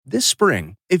This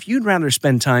spring, if you'd rather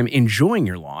spend time enjoying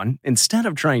your lawn instead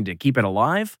of trying to keep it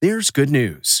alive, there's good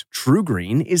news.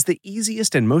 TruGreen is the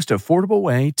easiest and most affordable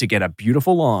way to get a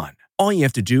beautiful lawn. All you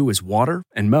have to do is water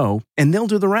and mow, and they'll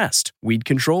do the rest. Weed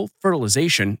control,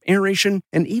 fertilization, aeration,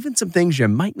 and even some things you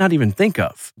might not even think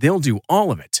of. They'll do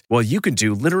all of it, while you can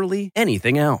do literally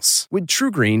anything else. With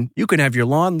TruGreen, you can have your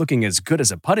lawn looking as good as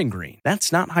a putting green.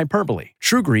 That's not hyperbole.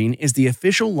 TruGreen is the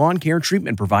official lawn care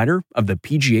treatment provider of the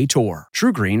PGA Tour.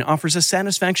 TruGreen offers a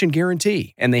satisfaction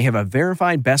guarantee, and they have a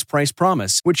verified best price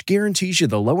promise, which guarantees you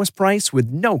the lowest price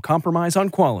with no compromise on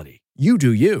quality. You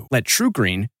do you. Let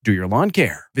TruGreen do your lawn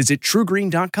care. Visit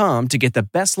TruGreen.com to get the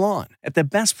best lawn at the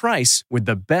best price with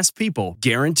the best people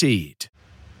guaranteed.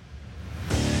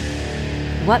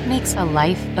 What makes a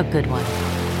life a good one?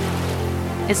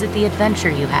 Is it the adventure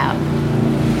you have?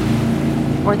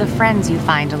 Or the friends you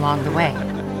find along the way?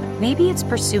 Maybe it's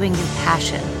pursuing your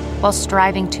passion while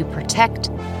striving to protect,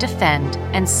 defend,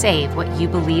 and save what you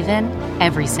believe in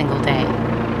every single day.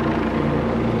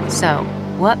 So,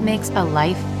 what makes a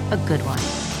life a good one?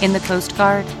 In the Coast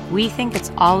Guard, we think it's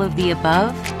all of the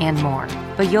above and more,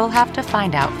 but you'll have to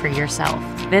find out for yourself.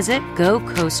 Visit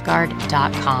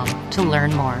gocoastguard.com to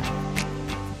learn more.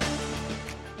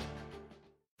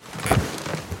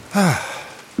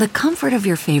 The comfort of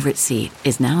your favorite seat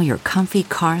is now your comfy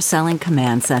car selling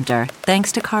command center,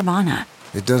 thanks to Carvana.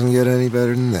 It doesn't get any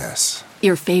better than this.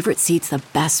 Your favorite seat's the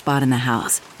best spot in the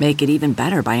house. Make it even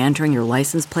better by entering your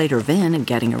license plate or VIN and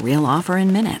getting a real offer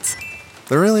in minutes.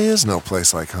 There really is no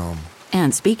place like home.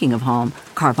 And speaking of home,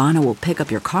 Carvana will pick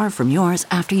up your car from yours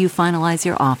after you finalize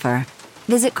your offer.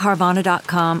 Visit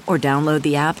Carvana.com or download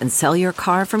the app and sell your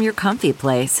car from your comfy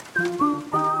place.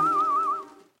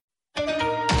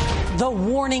 The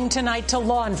warning tonight to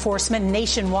law enforcement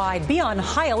nationwide. Be on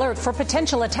high alert for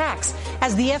potential attacks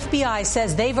as the FBI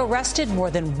says they've arrested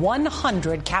more than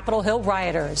 100 Capitol Hill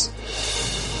rioters.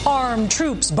 Armed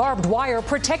troops, barbed wire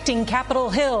protecting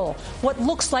Capitol Hill. What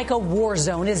looks like a war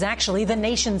zone is actually the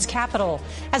nation's capital,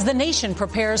 as the nation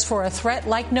prepares for a threat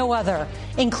like no other,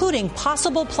 including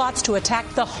possible plots to attack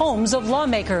the homes of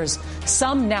lawmakers,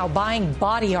 some now buying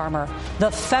body armor. The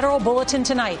Federal Bulletin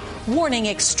tonight warning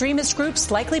extremist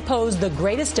groups likely pose the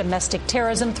greatest domestic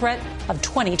terrorism threat of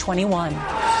 2021.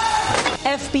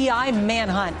 FBI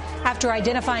manhunt after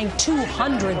identifying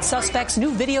 200 suspects. New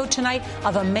video tonight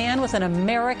of a man with an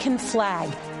American flag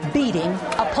beating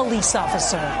a police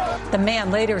officer. The man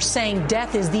later saying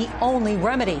death is the only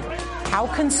remedy. How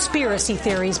conspiracy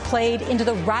theories played into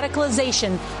the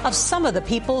radicalization of some of the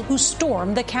people who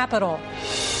stormed the Capitol.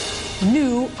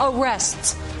 New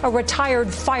arrests. A retired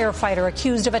firefighter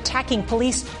accused of attacking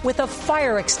police with a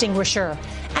fire extinguisher.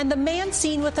 And the man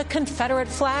seen with a Confederate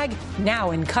flag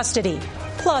now in custody.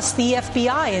 Plus, the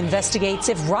FBI investigates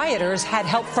if rioters had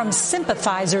help from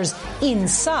sympathizers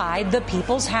inside the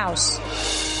People's House.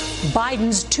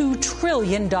 Biden's $2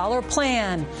 trillion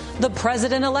plan. The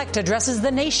president-elect addresses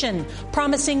the nation,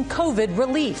 promising COVID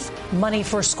relief, money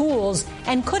for schools,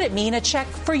 and could it mean a check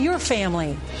for your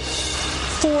family?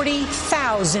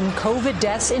 40,000 COVID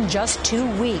deaths in just 2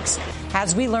 weeks.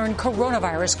 As we learn,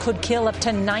 coronavirus could kill up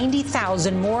to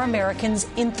 90,000 more Americans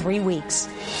in 3 weeks.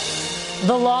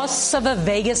 The loss of a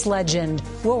Vegas legend.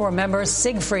 We'll remember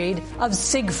Siegfried of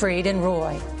Siegfried and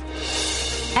Roy.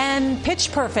 And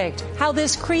Pitch Perfect, how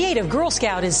this creative Girl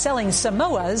Scout is selling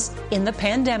Samoas in the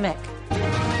pandemic.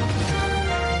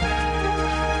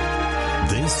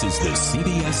 This is the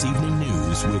CBS Evening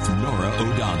News with Norah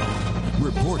O'Donnell,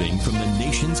 reporting from the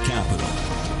nation's capital.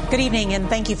 Good evening, and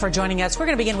thank you for joining us. We're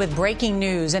going to begin with breaking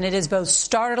news, and it is both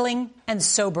startling and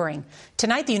sobering.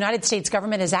 Tonight, the United States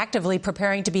government is actively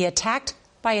preparing to be attacked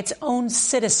by its own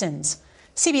citizens.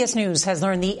 CBS News has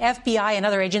learned the FBI and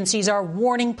other agencies are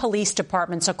warning police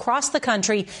departments across the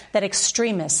country that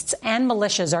extremists and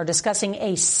militias are discussing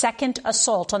a second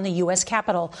assault on the U.S.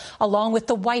 Capitol, along with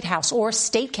the White House or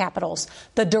state capitals.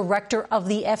 The director of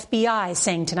the FBI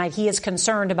saying tonight he is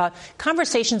concerned about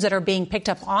conversations that are being picked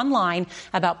up online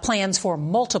about plans for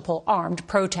multiple armed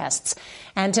protests.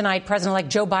 And tonight, President-elect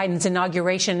Joe Biden's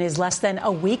inauguration is less than a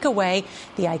week away.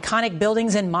 The iconic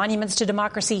buildings and monuments to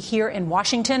democracy here in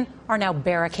Washington are now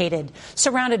barricaded,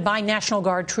 surrounded by National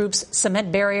Guard troops,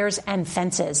 cement barriers, and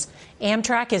fences.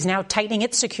 Amtrak is now tightening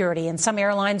its security, and some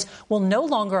airlines will no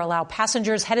longer allow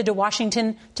passengers headed to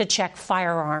Washington to check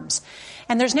firearms.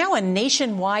 And there's now a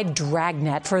nationwide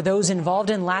dragnet for those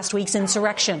involved in last week's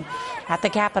insurrection at the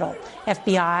Capitol. The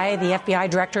FBI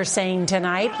director saying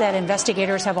tonight that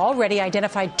investigators have already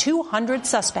identified 200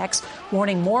 suspects,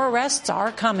 warning more arrests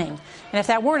are coming. And if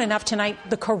that weren't enough tonight,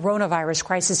 the coronavirus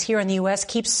crisis here in the U.S.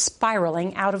 keeps spiraling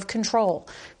spiraling out of control,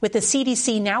 with the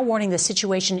CDC now warning the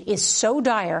situation is so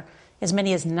dire, as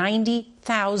many as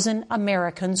 90,000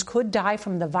 Americans could die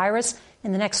from the virus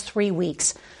in the next 3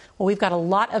 weeks. Well, we've got a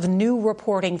lot of new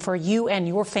reporting for you and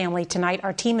your family tonight.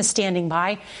 Our team is standing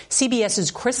by.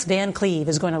 CBS's Chris Van Cleve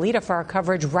is going to lead up our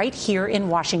coverage right here in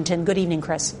Washington. Good evening,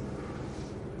 Chris.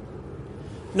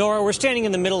 Nora, we're standing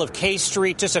in the middle of K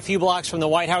Street, just a few blocks from the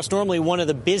White House, normally one of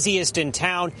the busiest in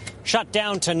town. Shut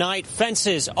down tonight.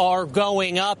 Fences are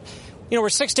going up. You know, we're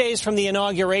 6 days from the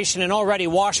inauguration, and already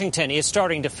Washington is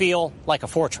starting to feel like a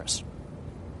fortress.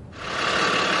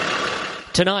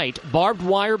 Tonight, barbed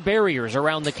wire barriers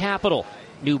around the Capitol,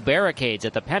 new barricades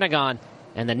at the Pentagon,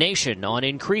 and the nation on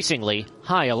increasingly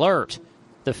high alert.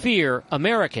 The fear,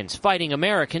 Americans fighting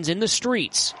Americans in the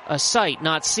streets, a sight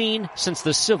not seen since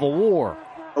the Civil War.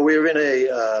 We're in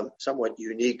a somewhat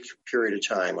unique period of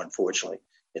time, unfortunately,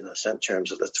 in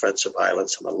terms of the threats of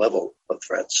violence and the level of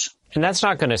threats. And that's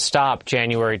not going to stop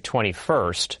January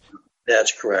 21st.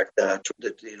 That's correct. The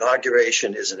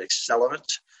inauguration is an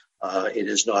accelerant. It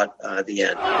is not the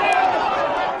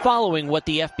end. Following what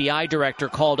the FBI director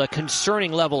called a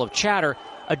concerning level of chatter,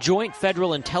 a joint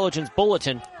federal intelligence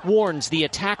bulletin warns the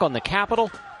attack on the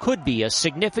Capitol could be a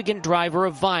significant driver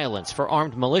of violence for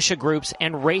armed militia groups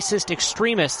and racist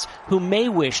extremists who may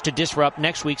wish to disrupt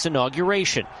next week's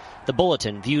inauguration. The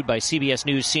bulletin, viewed by CBS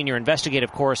News senior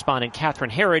investigative correspondent Catherine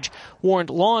Herridge,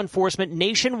 warned law enforcement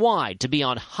nationwide to be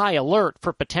on high alert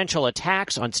for potential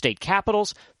attacks on state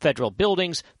capitals, federal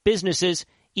buildings, businesses,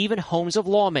 even homes of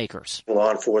lawmakers. Law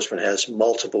enforcement has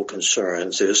multiple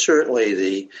concerns. There's certainly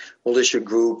the militia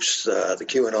groups, the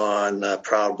QAnon,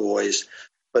 Proud Boys,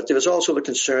 but there's also the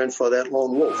concern for that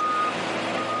lone wolf.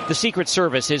 The Secret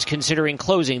Service is considering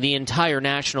closing the entire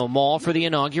National Mall for the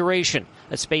inauguration,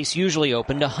 a space usually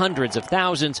open to hundreds of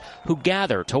thousands who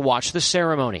gather to watch the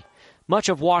ceremony. Much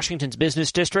of Washington's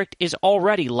business district is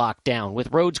already locked down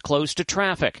with roads closed to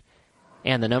traffic.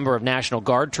 And the number of National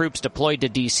Guard troops deployed to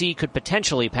D.C. could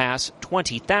potentially pass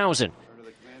 20,000.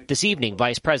 This evening,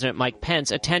 Vice President Mike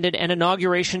Pence attended an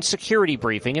inauguration security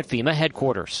briefing at FEMA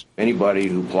headquarters. Anybody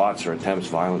who plots or attempts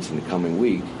violence in the coming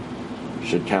week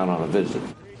should count on a visit.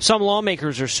 Some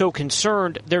lawmakers are so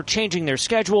concerned they're changing their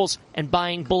schedules and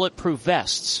buying bulletproof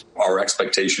vests. Our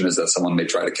expectation is that someone may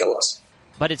try to kill us.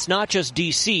 But it's not just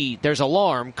D.C. There's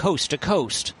alarm coast to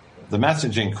coast. The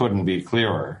messaging couldn't be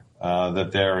clearer.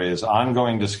 That there is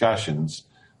ongoing discussions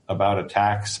about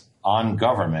attacks on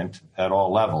government at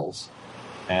all levels,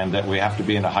 and that we have to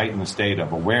be in a heightened state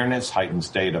of awareness, heightened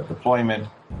state of deployment.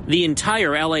 The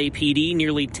entire LAPD,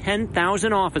 nearly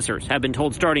 10,000 officers, have been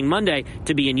told starting Monday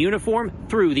to be in uniform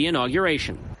through the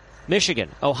inauguration. Michigan,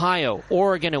 Ohio,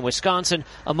 Oregon, and Wisconsin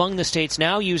among the states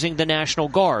now using the National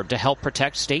Guard to help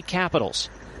protect state capitals.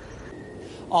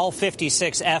 All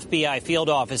 56 FBI field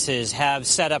offices have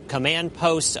set up command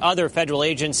posts. Other federal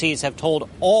agencies have told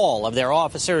all of their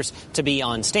officers to be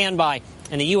on standby.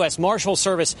 And the U.S. Marshal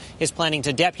Service is planning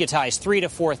to deputize 3,000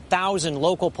 to 4,000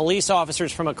 local police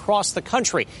officers from across the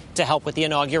country to help with the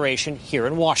inauguration here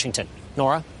in Washington.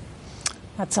 Nora?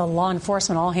 That's a law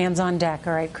enforcement all hands on deck.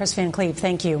 All right, Chris Van Cleve,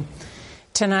 thank you.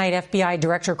 Tonight, FBI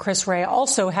Director Chris Wray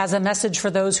also has a message for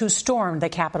those who stormed the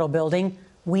Capitol building.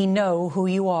 We know who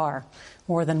you are.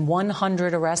 More than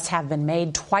 100 arrests have been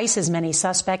made, twice as many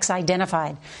suspects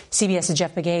identified. CBS's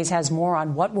Jeff Begays has more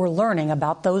on what we're learning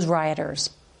about those rioters.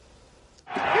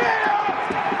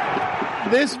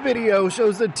 This video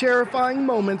shows the terrifying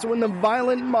moments when the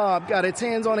violent mob got its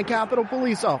hands on a Capitol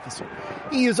police officer.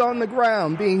 He is on the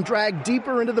ground, being dragged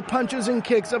deeper into the punches and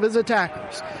kicks of his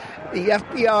attackers. The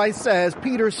FBI says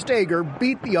Peter Stager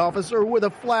beat the officer with a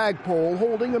flagpole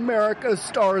holding America's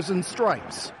stars and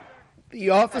stripes.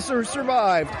 The officer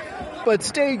survived, but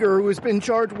Stager, who has been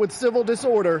charged with civil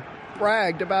disorder,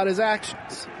 bragged about his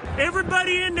actions.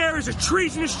 Everybody in there is a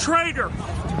treasonous traitor.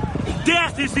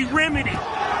 Death is the remedy.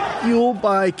 Fueled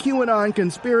by QAnon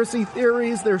conspiracy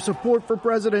theories, their support for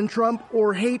President Trump,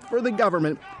 or hate for the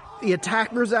government, the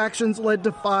attackers' actions led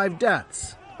to 5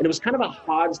 deaths. And it was kind of a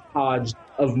hodgepodge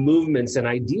of movements and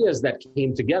ideas that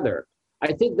came together.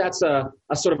 I think that's a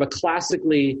sort of a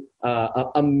classically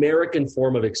American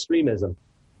form of extremism.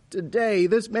 Today,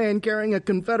 this man carrying a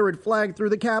Confederate flag through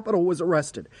the Capitol was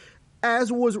arrested,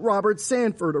 as was Robert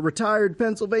Sanford, a retired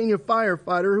Pennsylvania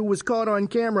firefighter who was caught on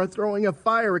camera throwing a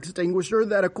fire extinguisher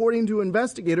that, according to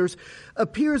investigators,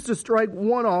 appears to strike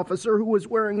one officer who was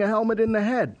wearing a helmet in the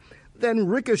head, then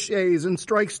ricochets and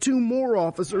strikes 2 more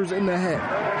officers in the head.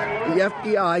 The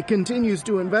FBI continues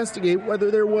to investigate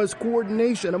whether there was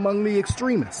coordination among the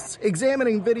extremists,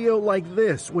 examining video like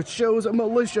this, which shows a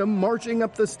militia marching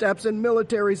up the steps in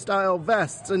military-style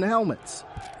vests and helmets.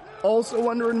 Also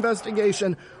under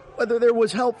investigation, whether there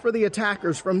was help for the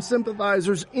attackers from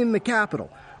sympathizers in the Capitol.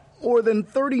 More than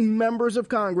 30 members of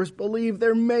Congress believe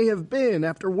there may have been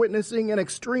after witnessing an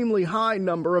extremely high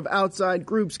number of outside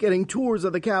groups getting tours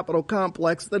of the Capitol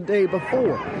complex the day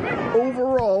before.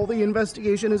 Overall, the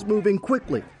investigation is moving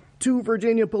quickly. 2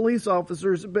 Virginia police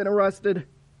officers have been arrested.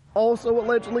 Also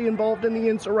allegedly involved in the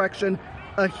insurrection,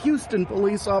 a Houston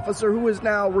police officer who has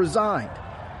now resigned.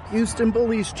 Houston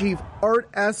Police Chief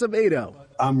Art Acevedo.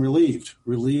 I'm relieved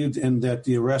in that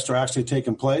the arrests are actually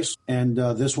taking place, and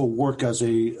this will work as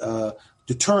a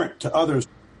deterrent to others.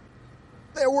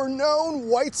 There were known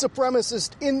white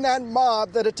supremacists in that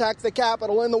mob that attacked the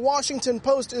Capitol, and the Washington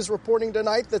Post is reporting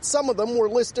tonight that some of them were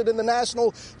listed in the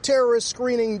National Terrorist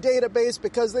Screening Database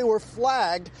because they were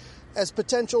flagged as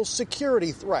potential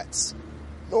security threats.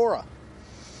 Nora.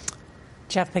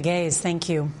 Jeff Pegues, thank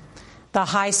you. The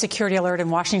high security alert in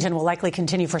Washington will likely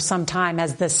continue for some time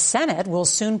as the Senate will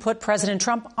soon put President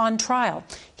Trump on trial.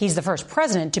 He's the first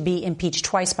president to be impeached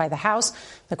twice by the House.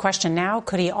 The question now,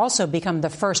 could he also become the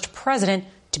first president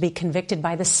to be convicted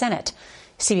by the Senate?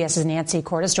 CBS's Nancy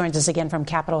Cordes joins us again from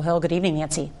Capitol Hill. Good evening,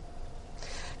 Nancy.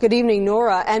 Good evening,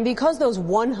 Nora. And because those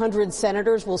 100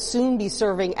 senators will soon be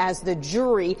serving as the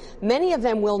jury, many of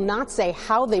them will not say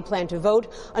how they plan to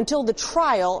vote until the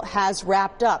trial has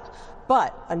wrapped up.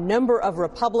 But a number of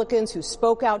Republicans who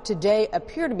spoke out today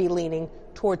appear to be leaning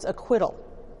towards acquittal.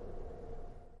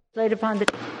 Laid upon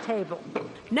the table.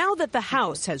 Now that the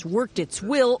House has worked its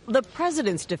will, the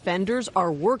president's defenders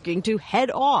are working to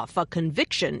head off a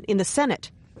conviction in the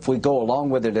Senate. If we go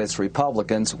along with it as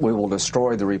Republicans, we will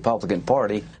destroy the Republican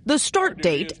Party. The start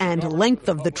date and length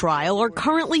of the trial are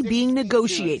currently being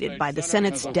negotiated by the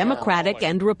Senate's Democratic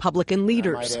and Republican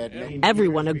leaders.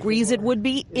 Everyone agrees it would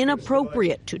be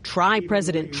inappropriate to try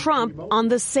President Trump on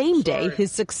the same day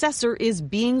his successor is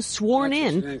being sworn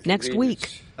in next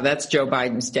week. That's Joe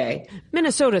Biden's day.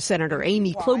 Minnesota Senator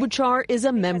Amy Klobuchar is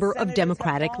a member of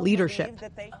Democratic leadership.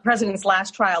 The president's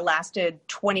last trial lasted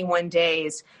 21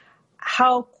 days.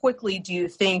 How quickly do you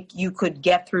think you could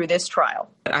get through this trial?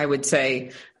 I would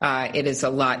say it is a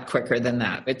lot quicker than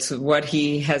that. It's what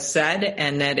he has said,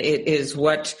 and that it is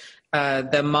what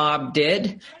the mob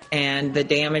did and the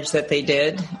damage that they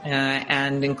did,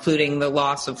 and including the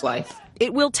loss of life.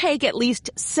 It will take at least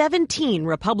 17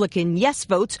 Republican yes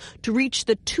votes to reach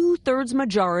the 2/3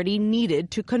 majority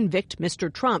needed to convict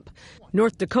Mr. Trump.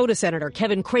 North Dakota Senator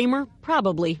Kevin Cramer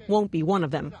probably won't be one of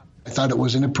them. I thought it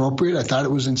was inappropriate. I thought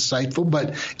it was insightful,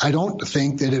 but I don't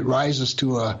think that it rises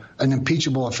to an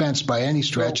impeachable offense by any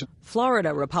stretch.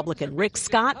 Florida Republican Rick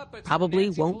Scott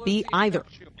probably won't be either.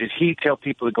 Did he tell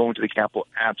people to go into the Capitol?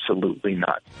 Absolutely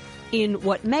not. In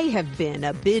what may have been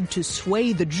a bid to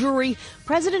sway the jury,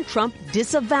 President Trump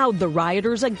disavowed the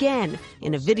rioters again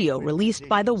in a video released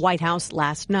by the White House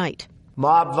last night.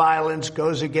 Mob violence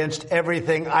goes against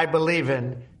everything I believe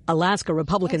in. Alaska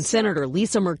Republican Senator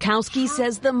Lisa Murkowski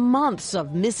says the months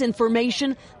of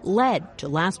misinformation led to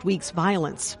last week's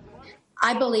violence.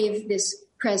 I believe this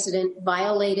president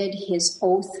violated his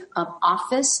oath of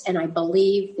office, and I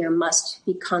believe there must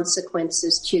be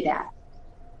consequences to that.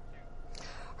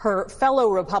 Her fellow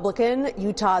Republican,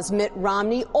 Utah's Mitt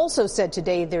Romney, also said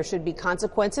today there should be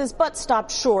consequences, but stopped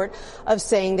short of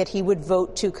saying that he would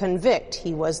vote to convict.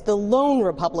 He was the lone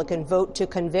Republican vote to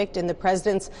convict in the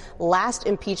president's last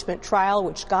impeachment trial,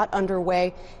 which got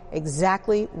underway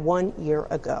exactly 1 year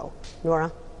ago.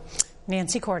 Nora?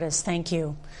 Nancy Cordes, thank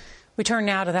you. We turn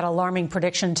now to that alarming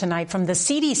prediction tonight from the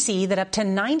CDC that up to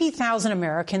 90,000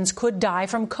 Americans could die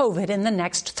from COVID in the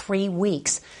next 3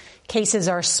 weeks. Cases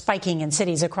are spiking in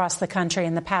cities across the country,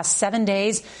 and the past 7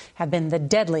 days have been the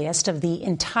deadliest of the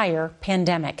entire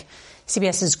pandemic.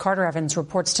 CBS's Carter Evans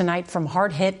reports tonight from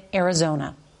hard-hit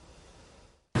Arizona.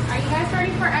 Are you guys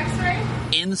ready for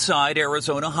X-ray? Inside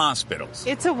Arizona hospitals.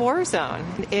 It's a war zone.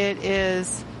 It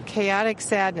is chaotic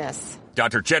sadness.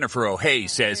 Dr. Jennifer O'Hay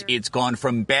says it's gone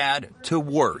from bad to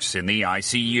worse in the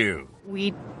ICU.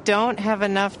 We don't have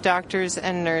enough doctors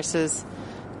and nurses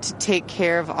to take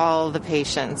care of all the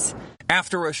patients.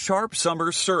 After a sharp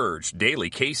summer surge,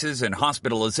 daily cases and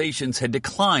hospitalizations had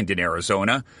declined in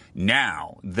Arizona.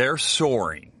 Now they're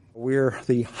soaring. We're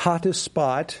the hottest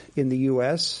spot in the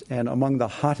U.S. and among the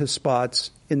hottest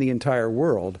spots in the entire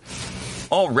world.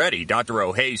 Already, Dr.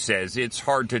 O'Hay says it's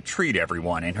hard to treat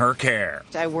everyone in her care.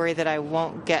 I worry that I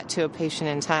won't get to a patient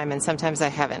in time, and sometimes I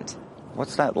haven't.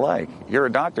 What's that like? You're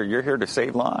a doctor. You're here to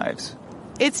save lives.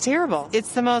 It's terrible.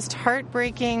 It's the most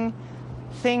heartbreaking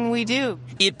thing we do.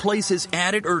 It places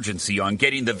added urgency on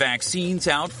getting the vaccines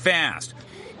out fast.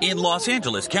 In Los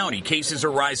Angeles County, cases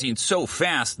are rising so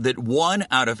fast that 1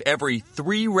 out of every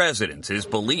 3 residents is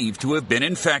believed to have been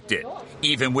infected.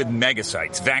 Even with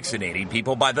megasites vaccinating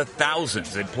people by the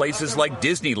thousands at places like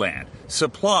Disneyland,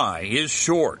 supply is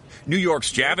short. New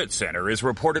York's Javits Center is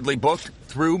reportedly booked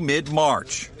through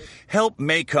mid-March. Help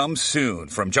may come soon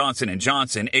from Johnson &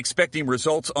 Johnson, expecting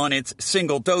results on its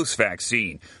single-dose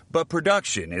vaccine, but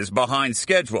production is behind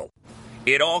schedule.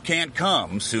 It all can't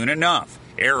come soon enough.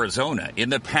 Arizona, in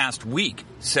the past week,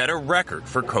 set a record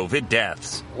for COVID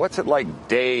deaths. What's it like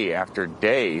day after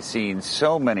day seeing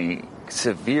so many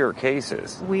severe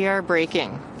cases? We are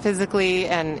breaking physically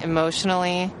and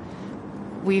emotionally.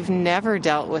 We've never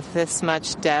dealt with this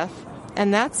much death.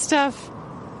 And that stuff,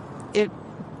 it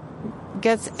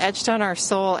gets etched on our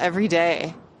soul every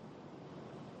day.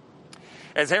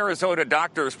 As Arizona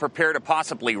doctors prepare to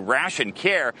possibly ration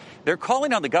care, they're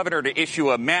calling on the governor to issue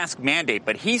a mask mandate,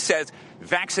 but he says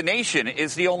vaccination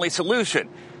is the only solution.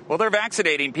 Well, they're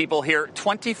vaccinating people here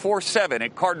 24/7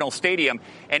 at Cardinal Stadium,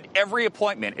 and every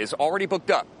appointment is already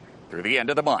booked up through the end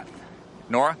of the month.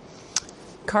 Nora?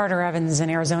 Carter Evans in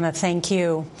Arizona, thank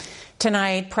you.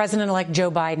 Tonight, President-elect Joe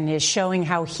Biden is showing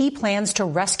how he plans to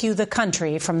rescue the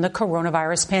country from the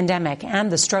coronavirus pandemic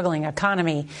and the struggling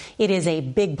economy. It is a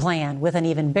big plan with an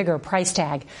even bigger price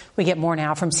tag. We get more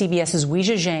now from CBS's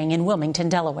Weijia Zhang in Wilmington,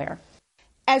 Delaware.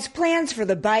 As plans for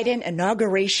the Biden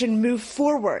inauguration move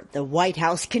forward, the White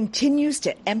House continues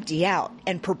to empty out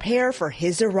and prepare for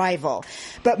his arrival.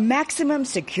 But maximum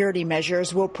security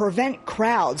measures will prevent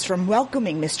crowds from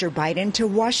welcoming Mr. Biden to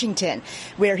Washington,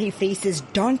 where he faces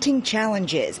daunting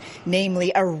challenges,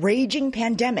 namely a raging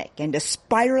pandemic and a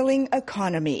spiraling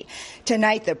economy.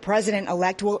 Tonight, the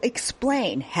president-elect will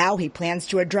explain how he plans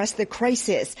to address the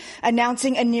crisis,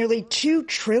 announcing a nearly $2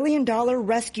 trillion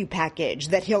rescue package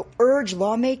that he'll urge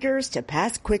lawmakers to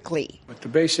pass quickly. But the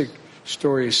basic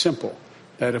story is simple,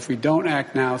 that if we don't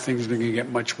act now, things are going to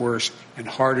get much worse and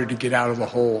harder to get out of the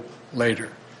hole later.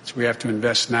 So we have to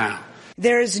invest now.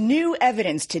 There's new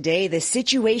evidence today the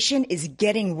situation is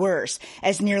getting worse,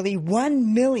 as nearly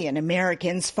 1 million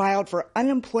Americans filed for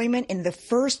unemployment in the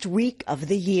first week of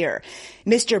the year.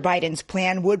 Mr. Biden's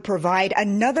plan would provide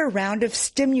another round of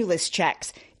stimulus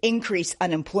checks, increase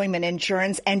unemployment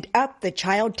insurance, and up the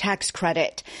child tax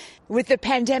credit. With the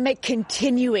pandemic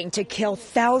continuing to kill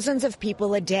thousands of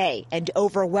people a day and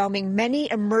overwhelming many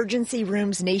emergency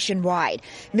rooms nationwide,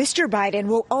 Mr. Biden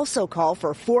will also call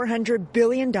for $400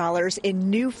 billion in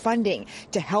new funding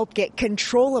to help get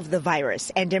control of the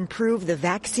virus and improve the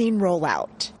vaccine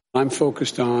rollout. I'm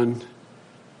focused on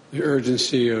the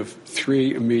urgency of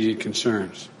 3 immediate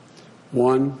concerns.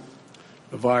 1,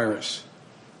 the virus,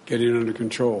 getting under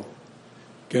control,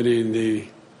 getting the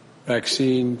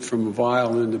vaccine from a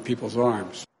vial into people's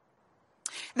arms.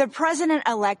 The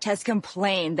president-elect has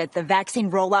complained that the vaccine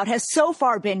rollout has so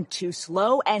far been too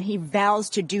slow, and he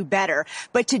vows to do better.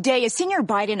 But today, a senior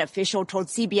Biden official told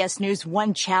CBS News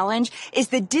one challenge is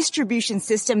the distribution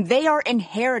system they are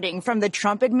inheriting from the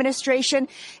Trump administration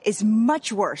is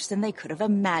much worse than they could have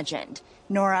imagined.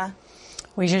 Nora?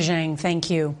 Weijia Zhang,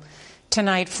 thank you.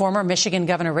 Tonight, former Michigan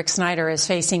Governor Rick Snyder is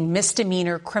facing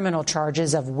misdemeanor criminal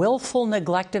charges of willful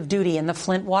neglect of duty in the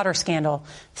Flint water scandal.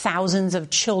 Thousands of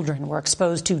children were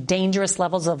exposed to dangerous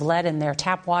levels of lead in their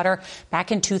tap water back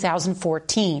in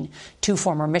 2014. 2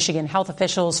 former Michigan health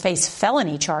officials face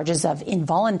felony charges of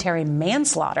involuntary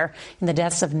manslaughter in the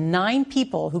deaths of 9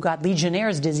 people who got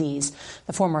Legionnaire's disease.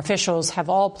 The former officials have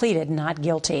all pleaded not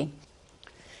guilty.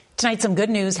 Tonight, some good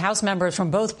news. House members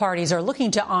from both parties are looking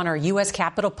to honor U.S.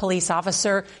 Capitol Police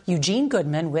Officer Eugene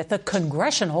Goodman with a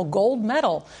Congressional Gold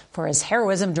Medal for his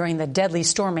heroism during the deadly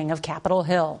storming of Capitol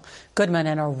Hill. Goodman,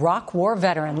 an Iraq War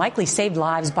veteran, likely saved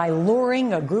lives by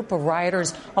luring a group of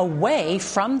rioters away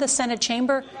from the Senate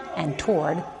chamber and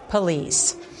toward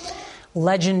police.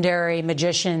 Legendary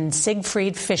magician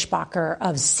Siegfried Fischbacher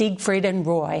of Siegfried and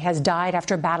Roy has died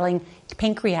after battling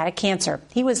pancreatic cancer.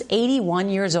 He was 81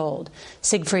 years old.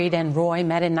 Siegfried and Roy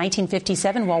met in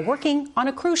 1957 while working on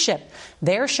a cruise ship.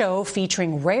 Their show,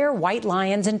 featuring rare white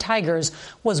lions and tigers,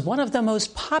 was one of the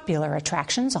most popular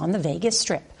attractions on the Vegas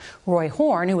Strip. Roy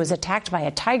Horn, who was attacked by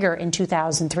a tiger in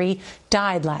 2003,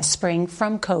 died last spring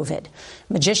from COVID.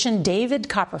 Magician David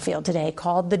Copperfield today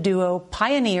called the duo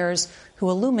pioneers who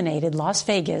illuminated Las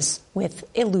Vegas with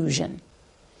illusion.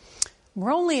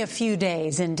 We're only a few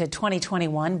days into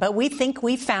 2021, but we think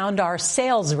we found our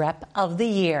sales rep of the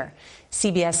year.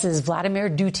 CBS's Vladimir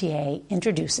Duthier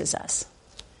introduces us.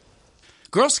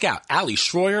 Girl Scout Allie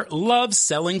Schroyer loves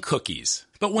selling cookies.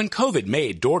 But when COVID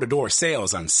made door-to-door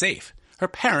sales unsafe, her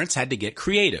parents had to get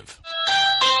creative.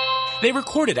 They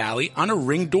recorded Allie on a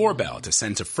Ring doorbell to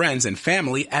send to friends and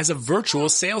family as a virtual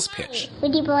sales pitch.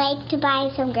 Would you like to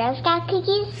buy some Girl Scout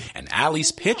cookies? And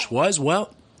Allie's pitch was,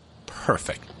 well,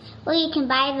 perfect. Well, you can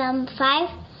buy them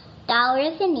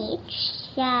 $5 in each,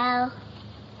 so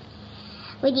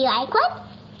would you like one?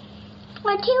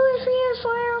 Or 2 or 3 or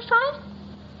 4 or 5?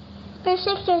 Or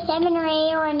 6 or 7 or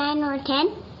 8 or 9 or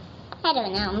 10? I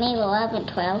don't know, maybe 11,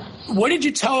 12. What did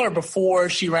you tell her before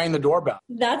she rang the doorbell?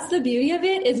 That's the beauty of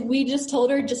it, is we just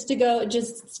told her just to go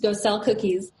sell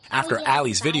cookies. After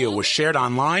Allie's video was shared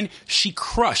online, she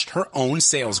crushed her own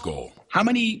sales goal. How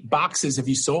many boxes have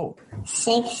you sold?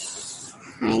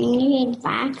 600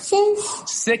 boxes.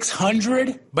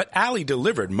 600? But Allie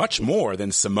delivered much more than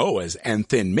Samoas and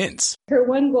Thin Mints. Her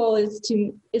one goal is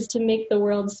to make the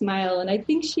world smile, and I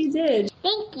think she did.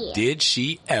 Thank you. Did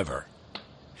she ever?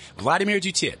 Vladimir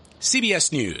Dutit,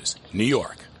 CBS News, New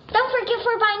York. Don't forget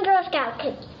we're buying Girl Scout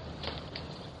cookies.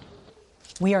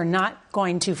 We are not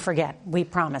going to forget. We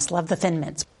promise. Love the Thin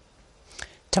Mints.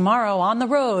 Tomorrow, on the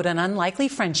road, an unlikely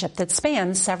friendship that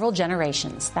spans several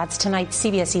generations. That's tonight's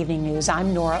CBS Evening News.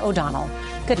 I'm Norah O'Donnell.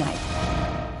 Good night.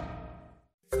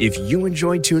 If you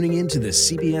enjoy tuning in to the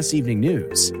CBS Evening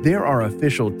News, there are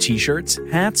official T-shirts,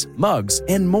 hats, mugs,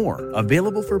 and more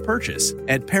available for purchase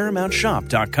at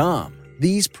ParamountShop.com.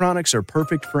 These products are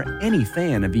perfect for any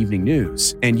fan of evening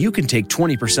news, and you can take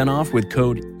 20% off with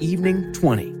code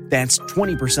EVENING20. That's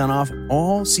 20% off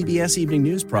all CBS Evening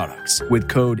News products with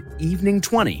code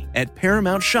EVENING20 at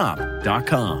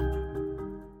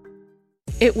ParamountShop.com.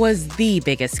 It was the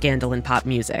biggest scandal in pop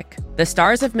music. The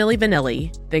stars of Milli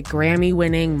Vanilli, the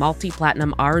Grammy-winning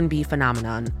multi-platinum R&B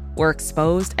phenomenon, were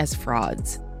exposed as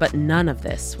frauds. But none of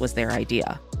this was their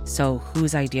idea. So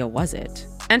whose idea was it?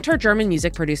 Enter German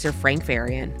music producer Frank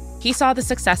Farian. He saw the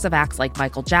success of acts like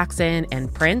Michael Jackson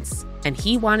and Prince, and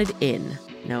he wanted in,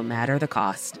 no matter the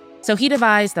cost. So he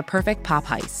devised the perfect pop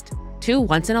heist. 2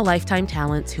 once-in-a-lifetime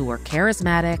talents who were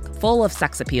charismatic, full of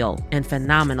sex appeal, and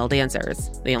phenomenal dancers.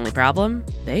 The only problem?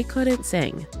 They couldn't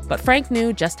sing. But Frank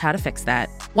knew just how to fix that.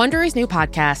 Wondery's new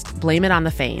podcast, Blame It on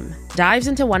the Fame, dives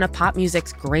into one of pop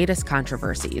music's greatest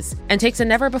controversies and takes a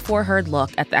never-before-heard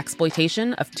look at the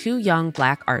exploitation of 2 young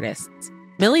Black artists.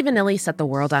 Milli Vanilli set the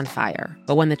world on fire,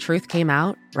 but when the truth came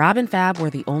out, Rob and Fab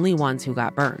were the only ones who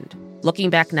got burned.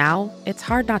 Looking back now, it's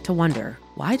hard not to wonder,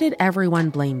 why did everyone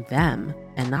blame them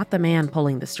and not the man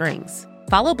pulling the strings?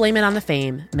 Follow Blame It on the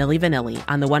Fame, Milli Vanilli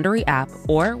on the Wondery app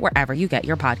or wherever you get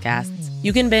your podcasts.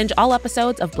 You can binge all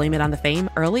episodes of Blame It on the Fame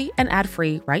early and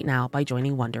ad-free right now by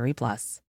joining Wondery Plus.